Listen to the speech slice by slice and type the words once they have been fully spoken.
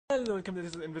Hello, welcome to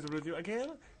this is Invisible with you again.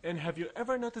 And have you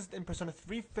ever noticed in Persona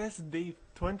 3 FES Day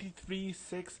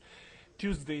 23/6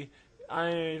 Tuesday,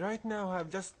 I right now have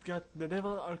just got the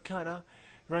Devil Arcana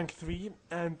rank 3,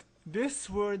 and these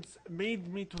words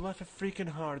made me to laugh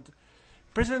freaking hard.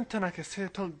 President Tanaka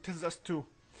tells us to.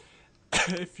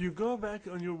 If you go back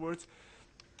on your words,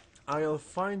 I'll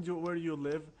find you where you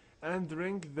live and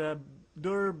ring the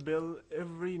doorbell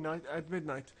every night at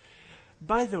midnight.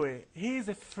 By the way, he's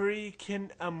a freaking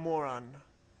a moron.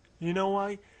 You know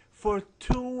why? For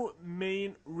two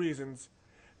main reasons.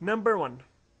 Number one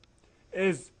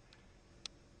is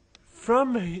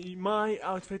from my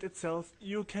outfit itself,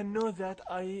 you can know that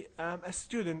I am a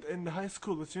student in the high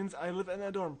school, which means I live in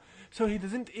a dorm. So he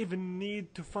doesn't even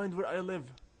need to find where I live.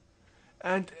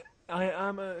 And I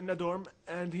am in a dorm,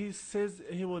 and he says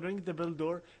he will ring the bell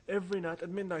door every night at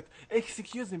midnight.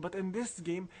 Excuse me, but in this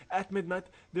game, at midnight,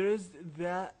 there is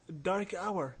the dark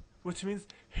hour, which means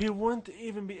he won't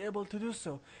even be able to do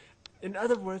so. In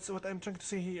other words, what I'm trying to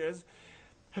say here is,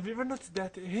 have you ever noticed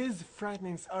that his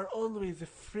frightenings are always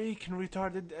freaking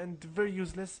retarded and very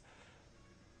useless?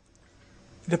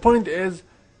 The point is,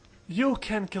 you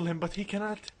can kill him, but he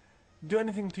cannot do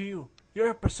anything to you.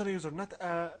 You're a Persona user, not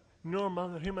a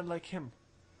normal human like him.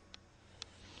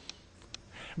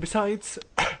 Besides,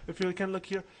 if you can look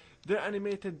here, their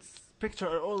animated picture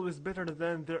are always better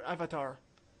than their avatar.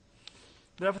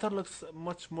 Their avatar looks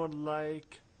much more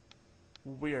like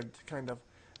weird, kind of.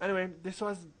 Anyway, this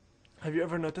was have you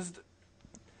ever noticed?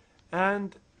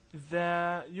 And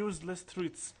the useless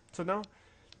tweets. So now,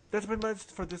 that's pretty much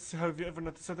for this have you ever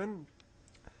noticed. So then,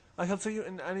 I shall see you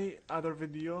in any other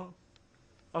video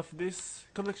of this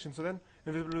collection. So then,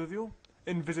 invisible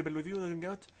with you, looking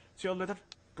out. See you all later.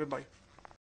 Goodbye.